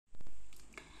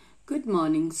Good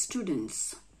morning,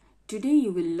 students. Today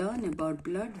you will learn about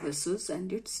blood vessels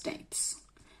and its types.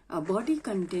 Our body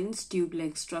contains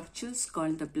tube-like structures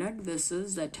called the blood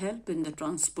vessels that help in the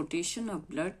transportation of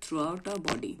blood throughout our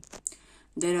body.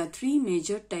 There are three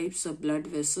major types of blood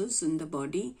vessels in the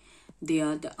body. They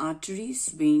are the arteries,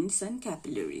 veins, and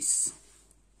capillaries.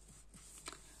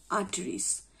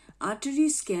 Arteries.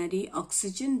 Arteries carry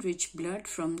oxygen-rich blood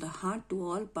from the heart to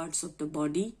all parts of the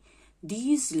body.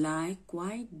 These lie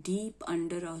quite deep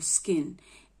under our skin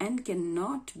and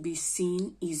cannot be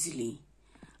seen easily.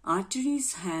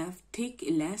 Arteries have thick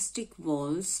elastic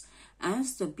walls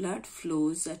as the blood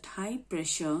flows at high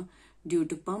pressure due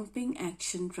to pumping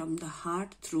action from the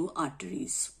heart through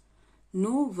arteries.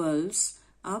 No valves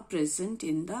are present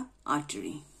in the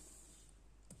artery.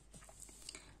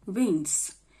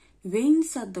 Veins.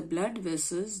 Veins are the blood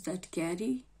vessels that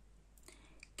carry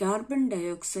carbon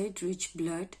dioxide-rich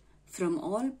blood from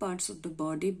all parts of the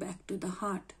body back to the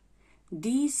heart.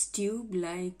 These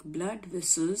tube-like blood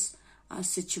vessels are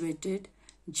situated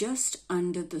just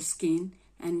under the skin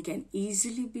and can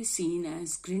easily be seen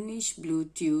as greenish-blue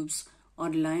tubes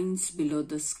or lines below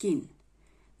the skin.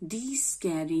 These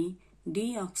carry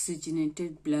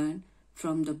deoxygenated blood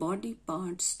from the body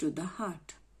parts to the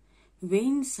heart.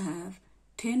 Veins have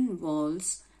thin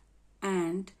walls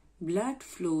and blood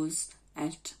flows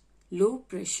at low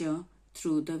pressure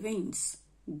through the veins.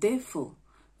 Therefore,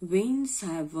 veins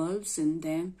have valves in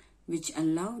them which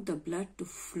allow the blood to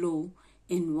flow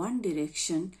in one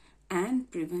direction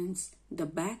and prevents the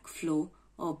backflow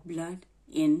of blood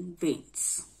in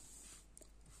veins.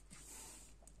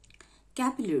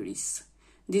 Capillaries.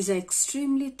 These are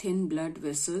extremely thin blood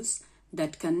vessels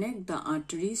that connect the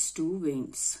arteries to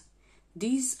veins.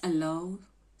 These allow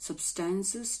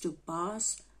substances to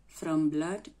pass from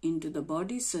blood into the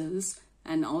body cells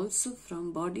and also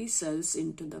from body cells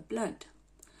into the blood.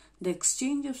 The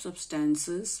exchange of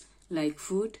substances like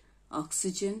food,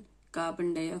 oxygen,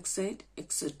 carbon dioxide,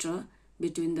 etc.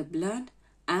 between the blood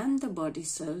and the body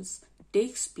cells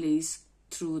takes place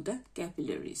through the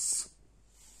capillaries.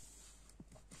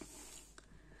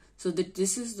 So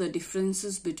this is the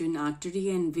differences between artery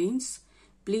and veins.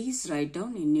 Please write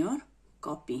down in your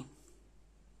copy.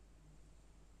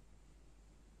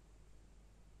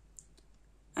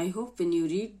 I hope when you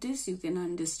read this, you can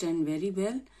understand very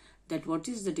well that what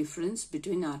is the difference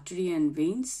between artery and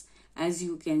veins. As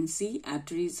you can see,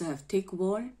 arteries have thick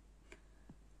wall,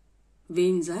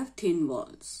 veins have thin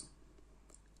walls.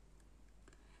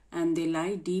 And they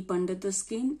lie deep under the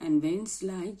skin and veins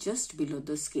lie just below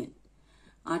the skin.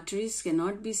 Arteries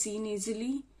cannot be seen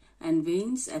easily and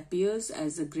veins appears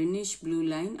as a greenish blue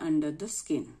line under the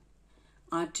skin.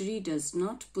 Artery does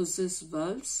not possess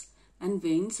valves and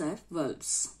veins have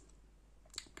valves.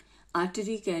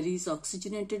 Artery carries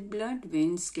oxygenated blood,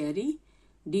 veins carry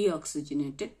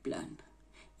deoxygenated blood.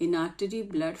 In artery,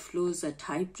 blood flows at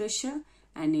high pressure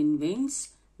and in veins,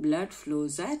 blood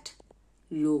flows at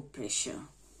low pressure.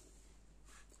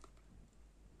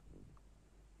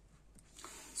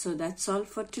 So that's all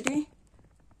for today.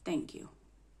 Thank you.